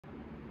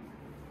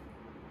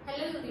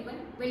Hello everyone,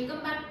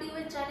 welcome back to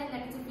your channel,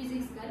 that is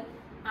PhysicsGirl.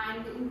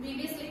 And in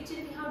previous lecture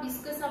we have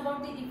discussed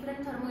about the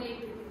different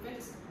thermoelectric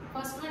effects.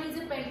 First one is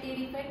a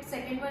Peltier effect,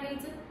 second one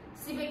is a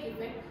Seebeck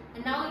effect,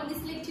 and now in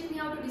this lecture we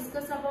have to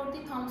discuss about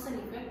the Thomson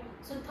effect.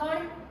 So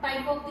third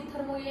type of the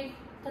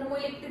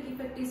thermoelectric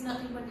effect is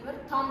nothing but your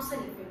Thomson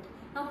effect.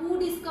 Now who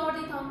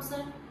discovered the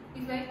Thomson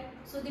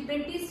effect? So the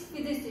British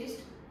physicist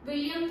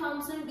William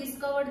Thomson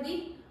discovered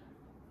the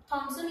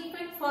Thomson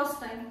effect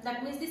first time.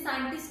 That means the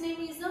scientist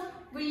name is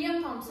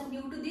William Thomson.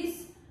 Due to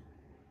this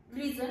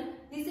reason,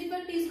 this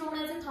effect is known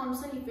as a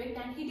Thomson effect,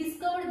 and he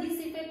discovered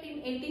this effect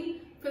in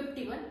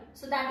 1851.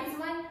 So that is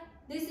why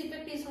this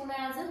effect is known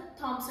as a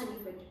Thomson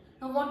effect.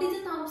 Now what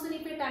is a Thomson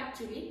effect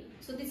actually?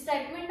 So the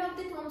statement of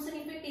the Thomson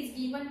effect is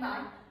given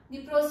by the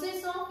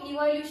process of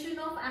evolution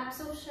of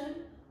absorption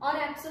or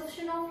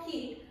absorption of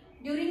heat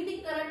during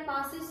the current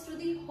passes through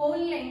the whole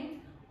length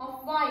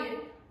of wire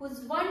whose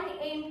one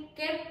end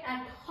kept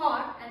at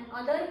hot and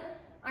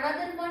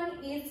another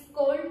one is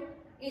cold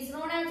is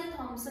known as a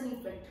Thomson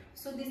effect.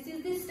 So this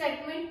is the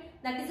statement,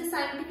 that is a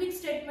scientific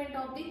statement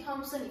of the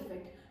Thomson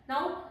effect.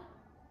 Now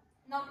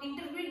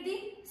interpret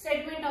the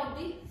statement of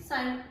the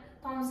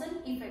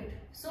Thomson effect.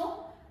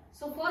 So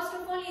first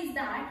of all is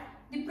that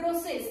the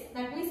process,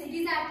 that means it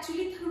is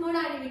actually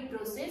thermodynamic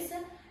process.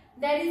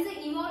 There is an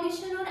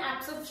evolution or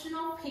absorption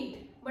of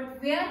heat, but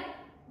where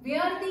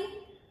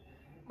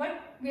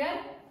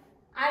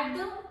at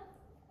the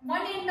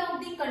one end of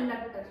the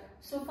conductor.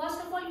 So first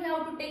of all we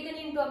have to take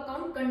into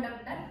account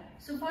conductor.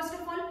 So first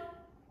of all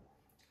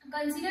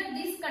consider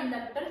this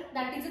conductor,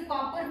 that is a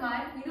copper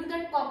wire. We know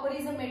that copper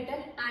is a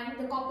metal and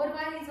the copper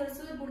wire is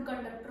also a good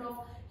conductor of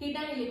heat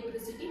and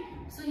electricity.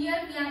 So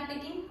here we are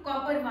taking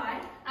copper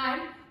wire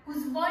and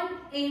whose one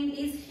end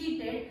is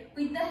heated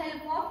with the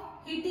help of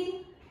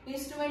heating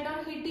instrument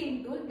or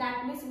heating tool,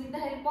 that means with the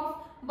help of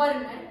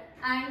burner,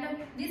 and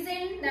this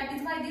end, that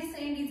is why this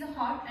end is a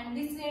hot and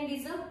this end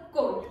is a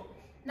cold.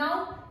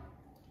 Now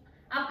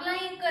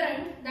applying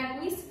current,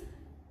 that means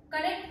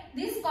connect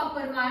this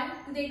copper wire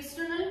to the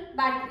external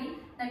battery,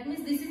 that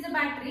means this is a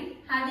battery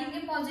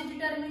having a positive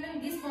terminal,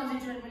 this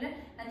positive terminal,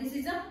 and this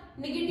is a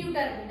negative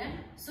terminal.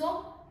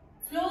 So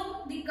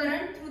flow the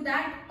current through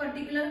that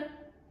particular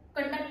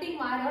conducting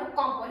wire or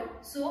copper.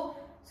 So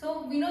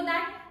we know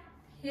that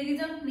here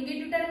is a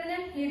negative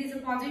terminal, here is a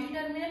positive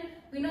terminal.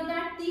 We know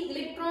that the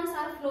electrons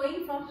are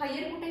flowing from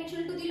higher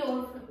potential to the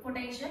lower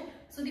potential.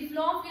 So the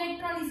flow of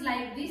electron is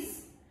like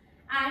this,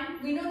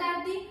 and we know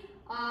that the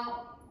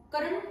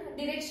current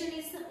direction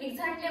is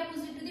exactly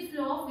opposite to the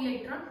flow of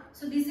electron.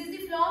 So this is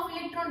the flow of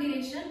electron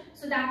direction.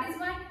 So that is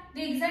why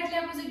the exactly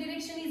opposite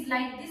direction is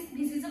like this.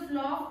 This is a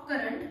flow of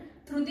current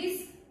through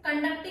this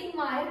conducting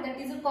wire, that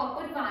is a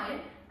copper wire,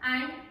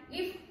 and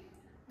if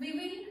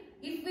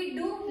we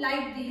do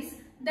like this,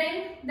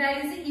 then there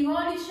is an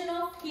evolution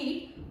of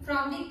heat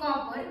from the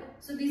copper.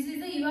 So this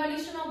is the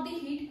evolution of the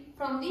heat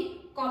from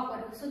the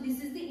copper. So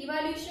this is the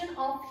evolution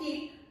of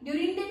heat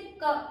during the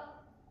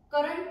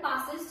current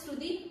passes through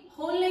the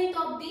whole length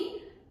of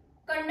the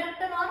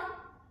conductor or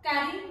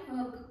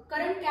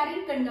current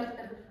carrying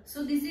conductor.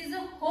 So this is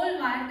a whole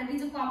wire, that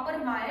is a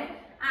copper wire,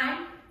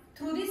 and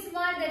through this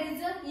wire there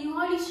is a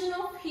evolution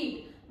of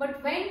heat.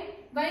 But when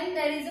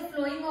there is a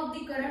flowing of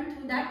the current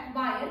through that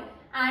wire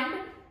and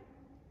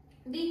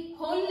the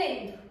whole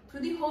length,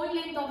 through the whole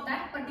length of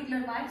that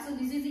particular wire, so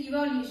this is the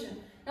evolution.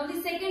 Now the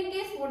second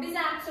case, what is the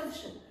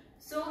absorption?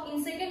 So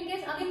in second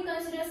case again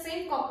consider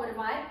same copper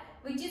wire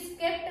which is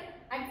kept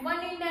at one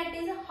end that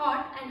is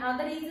hot and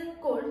other is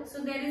cold.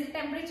 So there is a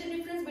temperature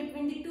difference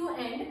between the two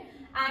ends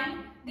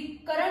and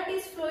the current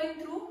is flowing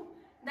through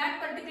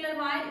that particular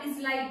wire is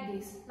like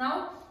this.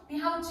 Now we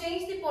have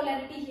changed the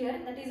polarity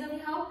here, that is we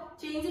have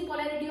changed the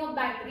polarity of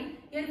battery.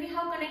 Here we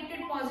have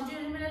connected positive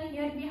terminal,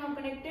 here we have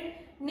connected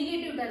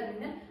negative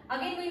terminal.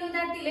 Again we know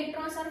that the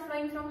electrons are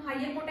flowing from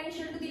higher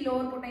potential to the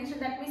lower potential,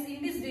 that means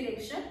in this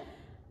direction.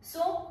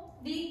 So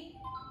the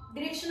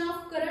direction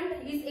of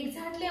current is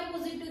exactly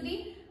opposite to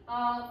the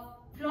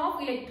flow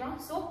of electron.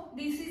 So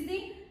this is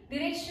the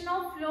direction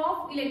of flow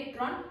of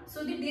electron.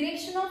 So the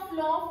direction of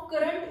flow of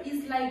current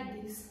is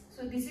like this.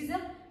 So this is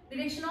a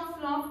direction of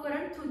flow of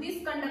current through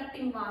this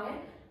conducting wire.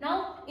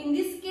 Now in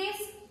this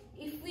case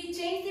if we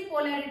change the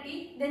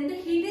polarity, then the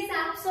heat is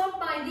absorbed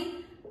by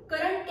the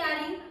current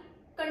carrying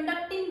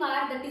conducting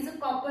wire, that is a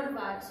copper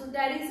wire. So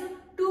there is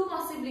two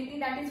possibility,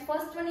 that is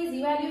first one is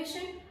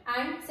evaluation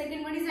and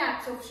second one is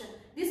absorption.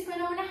 This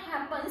phenomenon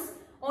happens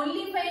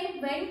only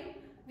when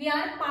we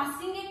are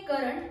passing a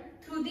current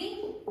through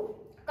the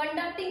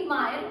conducting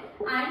wire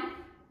and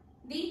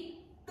the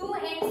two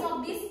ends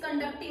of this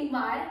conducting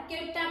wire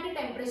kept at a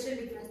temperature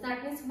difference.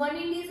 That means one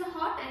end is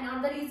hot and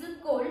other is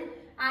cold,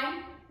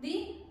 and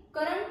the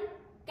current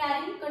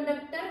carrying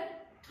conductor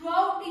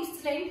throughout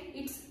its length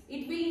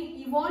it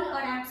will evolve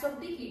or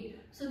absorb the heat.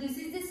 So this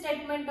is the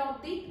statement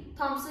of the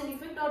Thomson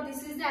effect, or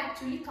this is the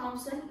actually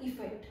Thomson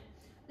effect.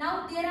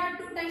 Now there are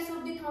two types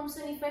of the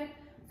Thomson effect.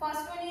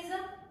 First one is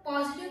a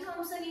positive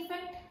Thomson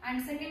effect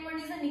and second one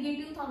is a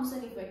negative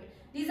Thomson effect.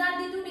 These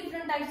are the two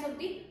different types of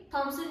the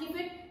Thomson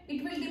effect.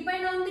 It will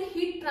depend on the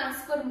heat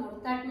transfer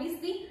mode. That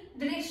means the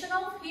direction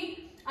of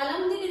heat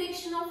along the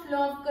direction of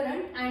flow of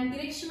current and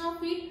direction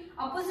of heat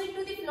opposite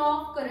to the flow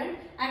of current.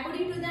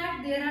 According to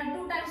that, there are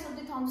two types of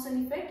the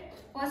Thomson effect.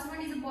 First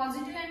one is a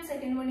positive and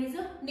second one is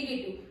a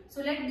negative.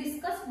 So let's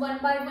discuss one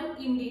by one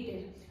in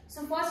detail.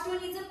 So first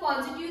one is a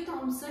positive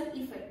Thomson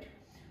effect.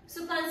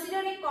 So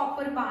consider a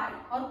copper bar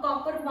or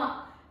copper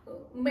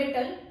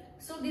metal.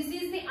 So this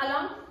is the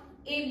along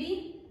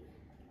AB.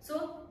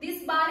 So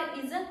this bar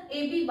is a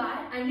AB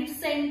bar and its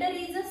center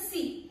is a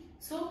C.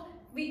 So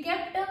we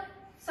kept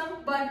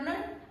some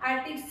burner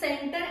at its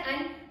center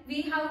and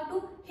we have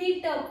to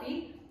heat up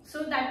it.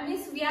 So that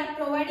means we are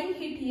providing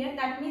heat here.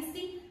 That means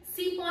the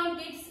C point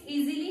gets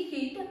easily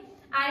heat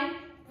and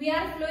we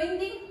are flowing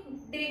the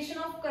direction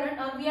of current,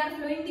 or we are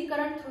flowing the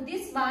current through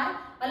this bar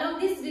along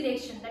this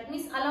direction. That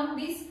means along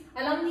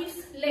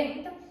its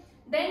length.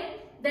 Then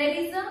there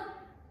is a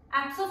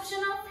absorption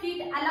of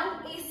heat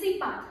along AC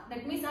path.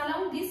 That means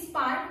along this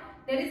part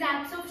there is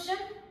absorption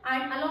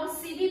and along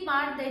CB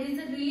part there is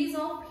a release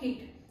of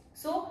heat.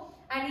 So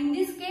and in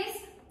this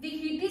case the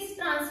heat is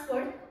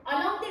transferred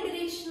along the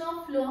direction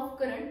of flow of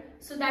current.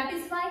 So that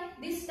is why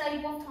this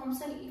type of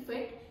Thomson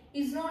effect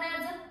is known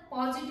as a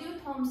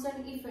positive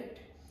Thomson effect.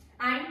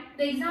 And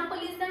the example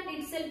is that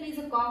itself is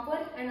a copper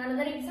and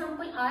another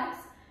example are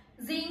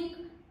zinc,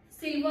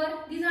 silver.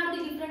 These are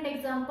the different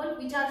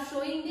examples which are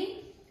showing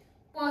the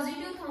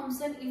positive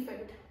Thomson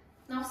effect.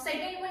 Now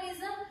second one is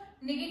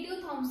a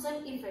negative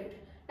Thomson effect.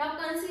 Now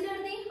consider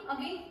the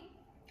again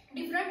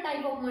different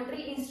type of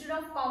material. Instead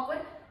of copper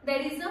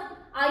there is a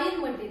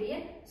iron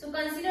material. So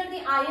consider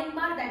the iron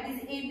bar, that is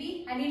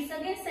AB, and its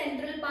again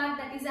central part,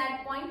 that is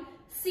at point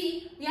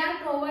C. We are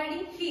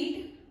providing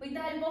heat with the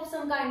help of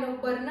some kind of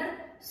burner.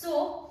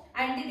 So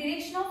and the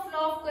direction of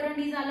flow of current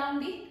is along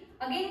the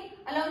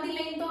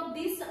length of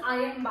this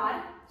iron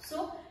bar.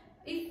 So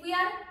if we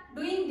are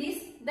doing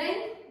this,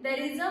 then there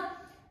is a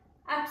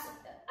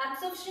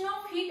absorption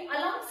of heat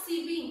along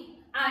CB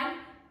and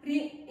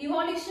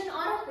evolution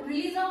or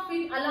release of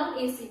heat along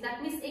AC.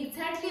 That means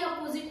exactly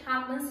opposite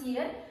happens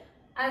here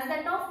as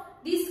that of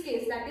this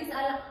case, that is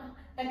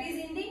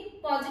in the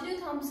positive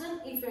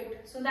Thomson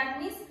effect. So that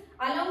means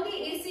along the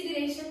AC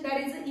direction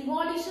there is an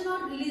evolution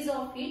or release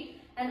of heat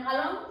and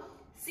along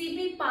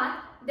CB path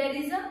there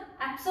is a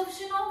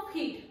absorption of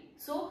heat.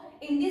 So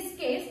in this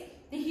case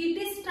the heat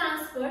is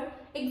transferred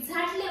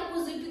exactly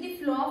opposite to the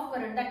flow of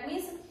current. That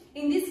means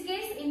in this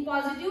case in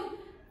positive,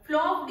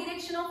 flow of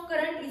direction of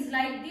current is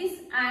like this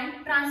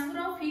and transfer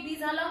of heat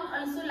is along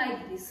also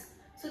like this.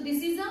 So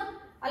this is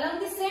along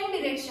the same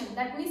direction,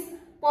 that means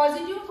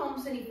positive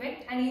Thomson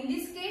effect, and in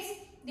this case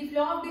the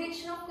flow of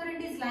direction of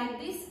current is like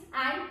this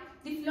and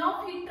the flow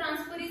of heat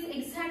transfer is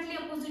exactly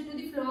opposite to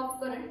the flow of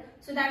current.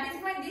 So that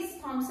is why this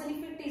Thomson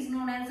effect is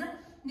known as a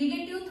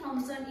negative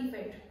Thomson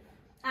effect.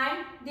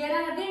 And there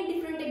are again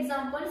different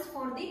examples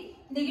for the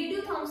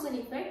negative Thomson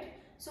effect.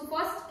 So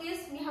first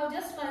case we have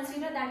just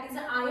considered, that is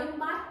an iron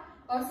bar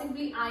or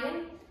simply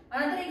iron.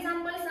 Another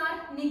examples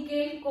are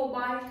nickel,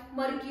 cobalt,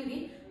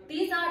 mercury.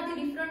 These are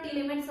the different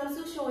elements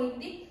also showing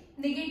the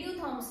negative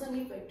Thomson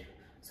effect.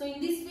 So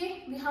in this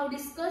way we have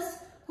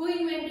discussed who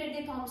invented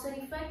the Thomson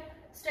effect,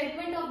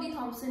 statement of the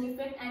Thomson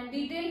effect and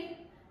detailed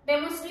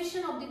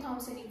demonstration of the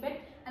Thomson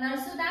effect, and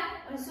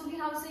also we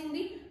have seen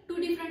the two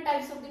different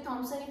types of the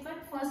Thomson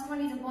effect. First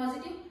one is a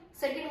positive,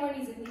 second one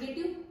is a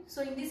negative.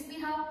 So in this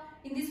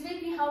way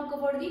we have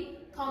covered the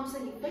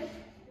Thomson effect.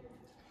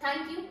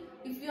 Thank you.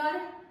 If you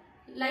are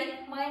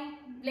like my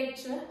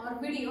lecture or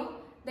video,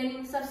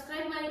 then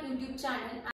subscribe my YouTube channel.